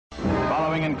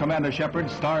Following in Commander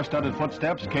Shepard's star-studded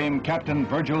footsteps came Captain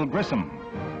Virgil Grissom.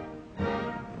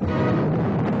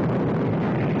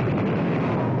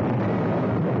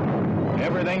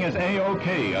 Everything is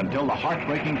A-OK until the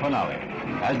heartbreaking finale.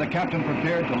 As the captain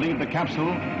prepared to leave the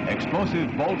capsule,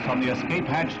 explosive bolts on the escape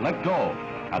hatch let go,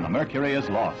 and the Mercury is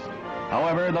lost.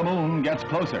 However, the moon gets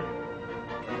closer.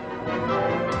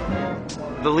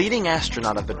 The leading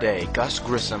astronaut of the day, Gus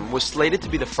Grissom, was slated to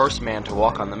be the first man to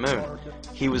walk on the moon.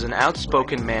 He was an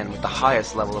outspoken man with the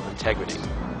highest level of integrity.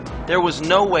 There was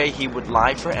no way he would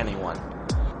lie for anyone.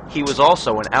 He was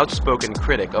also an outspoken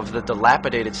critic of the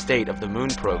dilapidated state of the moon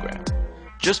program.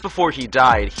 Just before he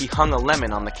died, he hung a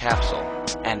lemon on the capsule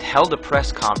and held a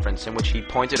press conference in which he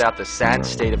pointed out the sad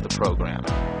state of the program.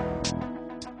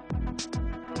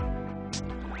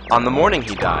 On the morning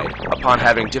he died, upon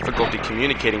having difficulty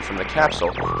communicating from the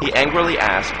capsule, he angrily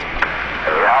asked,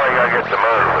 "Hey, how are we going to get the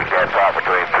moon? We can't talk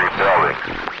between three buildings."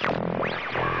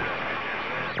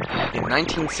 In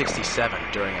 1967,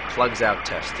 during a plugs-out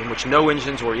test in which no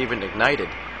engines were even ignited,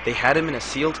 they had him in a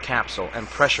sealed capsule and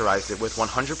pressurized it with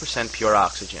 100% pure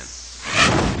oxygen.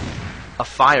 A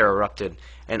fire erupted,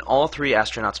 and all 3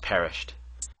 astronauts perished.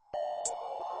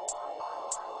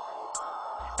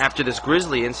 After this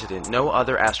grisly incident, no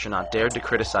other astronaut dared to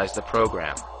criticize the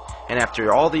program. And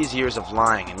after all these years of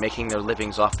lying and making their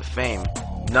livings off the fame,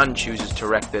 none chooses to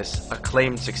wreck this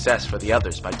acclaimed success for the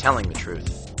others by telling the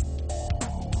truth.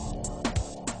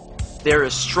 There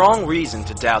is strong reason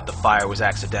to doubt the fire was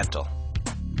accidental.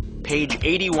 Page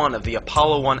 81 of the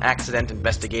Apollo 1 Accident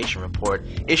Investigation Report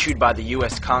issued by the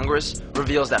U.S. Congress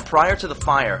reveals that prior to the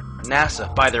fire,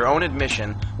 NASA, by their own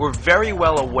admission, were very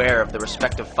well aware of the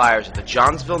respective fires at the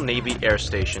Johnsville Navy Air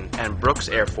Station and Brooks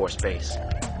Air Force Base.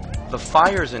 The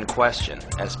fires in question,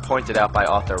 as pointed out by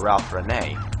author Ralph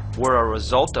Renee, were a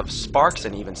result of sparks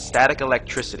and even static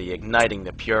electricity igniting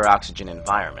the pure oxygen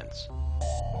environments.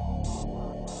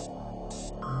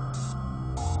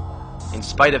 In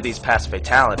spite of these past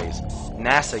fatalities,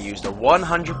 NASA used a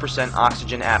 100%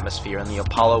 oxygen atmosphere in the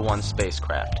Apollo 1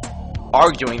 spacecraft,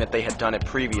 arguing that they had done it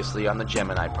previously on the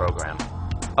Gemini program.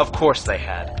 Of course they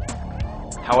had.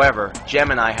 However,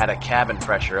 Gemini had a cabin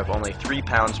pressure of only 3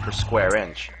 pounds per square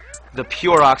inch, the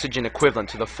pure oxygen equivalent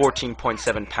to the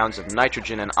 14.7 pounds of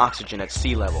nitrogen and oxygen at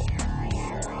sea level.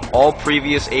 All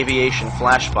previous aviation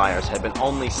flash fires had been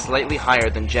only slightly higher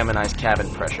than Gemini's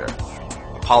cabin pressure.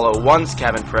 Apollo 1's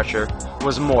cabin pressure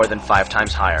was more than 5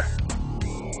 times higher.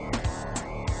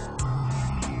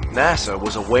 NASA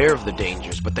was aware of the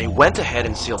dangers, but they went ahead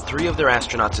and sealed 3 of their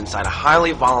astronauts inside a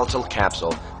highly volatile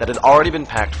capsule that had already been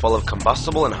packed full of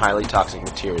combustible and highly toxic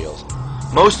materials,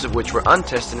 most of which were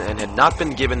untested and had not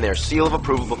been given their seal of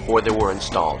approval before they were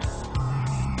installed.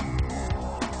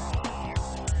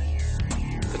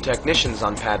 The technicians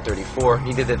on Pad 34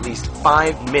 needed at least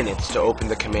 5 minutes to open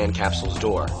the command capsule's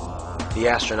door. The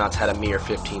astronauts had a mere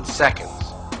 15 seconds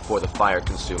before the fire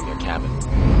consumed their cabin.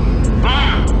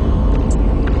 Fire!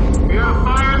 We have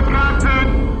fire,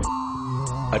 Captain!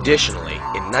 Additionally,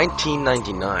 in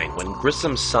 1999, when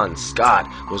Grissom's son, Scott,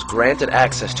 was granted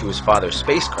access to his father's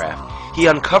spacecraft, he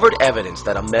uncovered evidence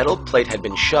that a metal plate had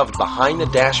been shoved behind the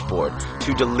dashboard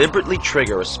to deliberately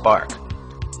trigger a spark.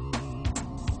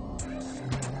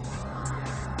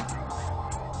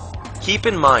 Keep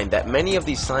in mind that many of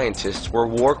these scientists were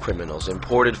war criminals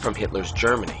imported from Hitler's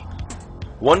Germany.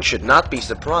 One should not be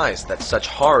surprised that such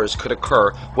horrors could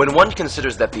occur when one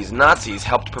considers that these Nazis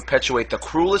helped perpetuate the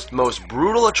cruelest, most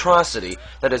brutal atrocity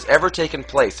that has ever taken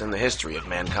place in the history of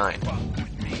mankind.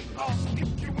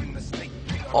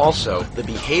 Also, the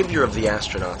behavior of the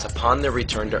astronauts upon their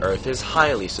return to Earth is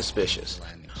highly suspicious.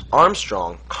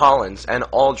 Armstrong, Collins, and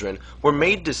Aldrin were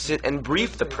made to sit and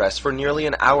brief the press for nearly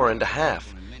an hour and a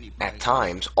half. At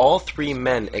times, all 3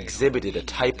 men exhibited a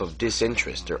type of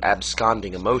disinterest or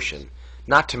absconding emotion,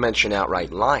 not to mention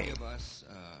outright lying.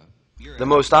 The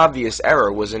most obvious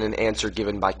error was in an answer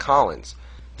given by Collins.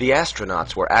 The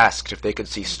astronauts were asked if they could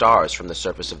see stars from the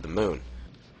surface of the moon.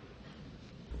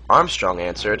 Armstrong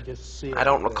answered, "I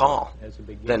don't recall."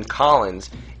 Then Collins,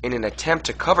 in an attempt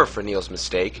to cover for Neil's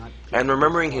mistake, and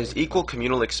remembering his equal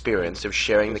communal experience of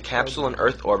sharing the capsule in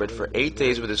Earth orbit for 8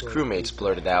 days with his crewmates,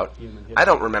 blurted out, "I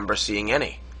don't remember seeing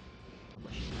any."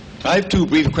 I have 2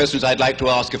 brief questions I'd like to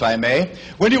ask, if I may.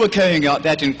 When you were carrying out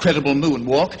that incredible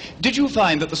moonwalk, did you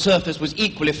find that the surface was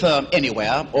equally firm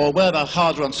anywhere, or were there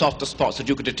harder and softer spots that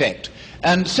you could detect?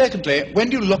 And secondly,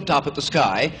 when you looked up at the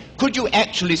sky, could you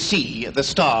actually see the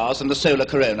stars and the solar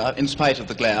corona in spite of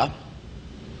the glare?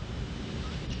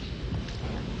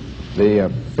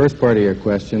 The first part of your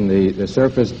question, the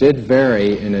surface did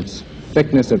vary in its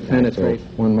thickness of penetrate,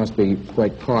 one must be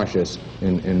quite cautious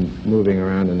in moving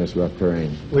around in this rough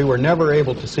terrain. We were never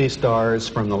able to see stars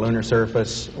from the lunar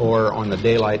surface or on the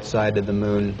daylight side of the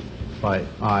moon by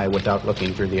eye without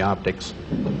looking through the optics.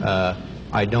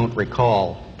 I don't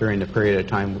recall during the period of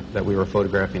time that we were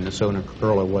photographing the solar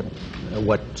corona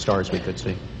what stars we could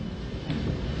see.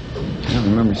 I don't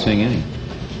remember seeing any.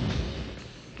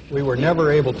 We were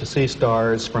never able to see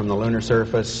stars from the lunar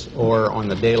surface or on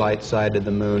the daylight side of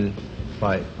the moon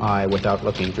by eye without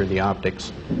looking through the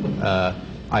optics.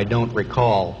 I don't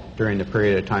recall during the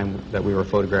period of time that we were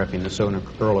photographing the solar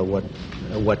corona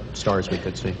what stars we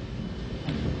could see.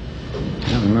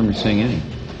 I don't remember seeing any.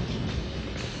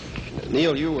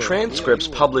 Transcripts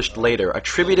published later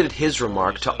attributed his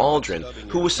remark to Aldrin,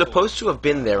 who was supposed to have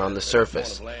been there on the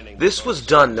surface. This was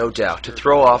done, no doubt, to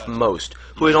throw off most,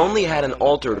 who had only had an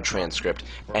altered transcript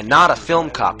and not a film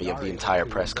copy of the entire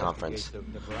press conference.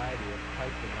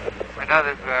 I know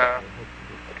there's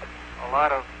a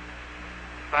lot of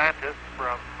scientists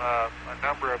from a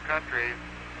number of countries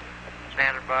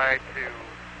standing by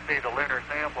to see the lunar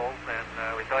samples,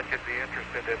 and we thought you'd be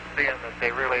interested in seeing that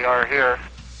they really are here.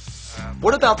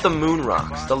 What about the moon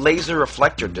rocks, the laser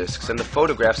reflector discs, and the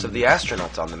photographs of the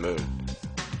astronauts on the moon?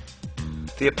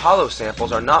 The Apollo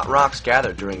samples are not rocks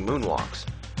gathered during moonwalks.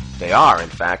 They are, in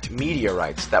fact,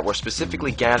 meteorites that were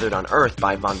specifically gathered on Earth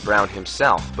by von Braun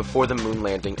himself before the moon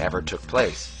landing ever took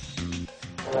place.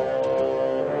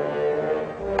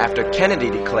 After Kennedy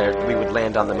declared we would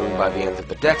land on the moon by the end of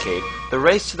the decade, the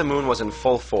race to the moon was in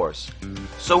full force.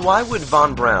 So why would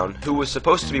von Braun, who was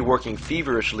supposed to be working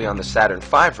feverishly on the Saturn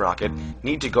V rocket,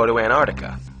 need to go to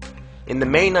Antarctica? In the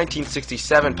May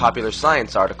 1967 Popular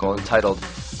Science article entitled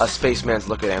A Spaceman's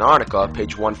Look at Antarctica,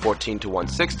 page 114 to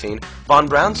 116, von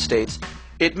Braun states,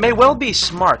 "It may well be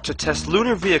smart to test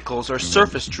lunar vehicles or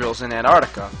surface drills in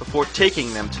Antarctica before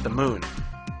taking them to the moon."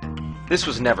 This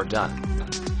was never done.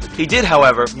 He did,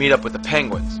 however, meet up with the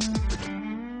penguins.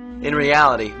 In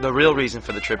reality, the real reason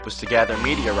for the trip was to gather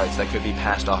meteorites that could be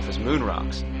passed off as moon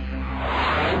rocks.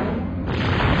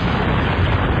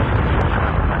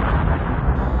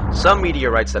 Some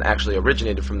meteorites that actually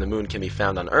originated from the moon can be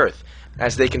found on Earth,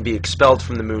 as they can be expelled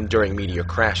from the moon during meteor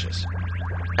crashes.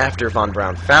 After von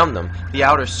Braun found them, the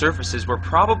outer surfaces were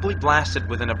probably blasted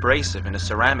with an abrasive in a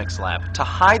ceramics lab to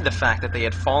hide the fact that they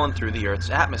had fallen through the Earth's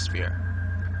atmosphere.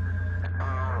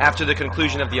 After the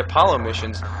conclusion of the Apollo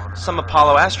missions, some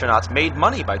Apollo astronauts made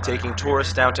money by taking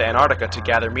tourists down to Antarctica to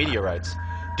gather meteorites.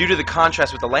 Due to the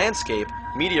contrast with the landscape,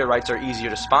 meteorites are easier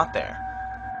to spot there.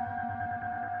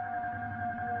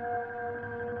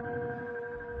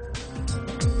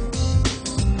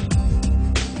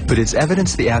 But it's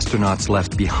evidence the astronauts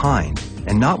left behind,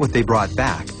 and not what they brought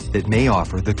back, that may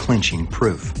offer the clinching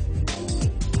proof.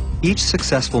 Each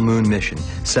successful moon mission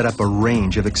set up a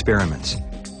range of experiments.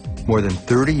 More than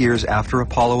 30 years after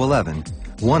Apollo 11,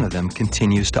 one of them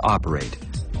continues to operate,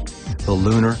 the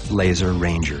Lunar Laser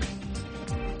Ranger.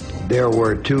 There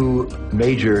were two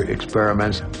major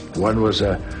experiments. One was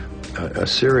a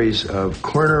series of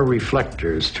corner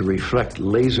reflectors to reflect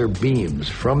laser beams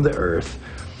from the Earth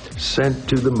sent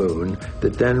to the moon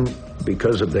that then,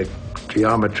 because of the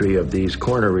geometry of these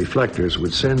corner reflectors,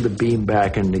 would send the beam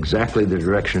back in exactly the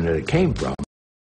direction that it came from.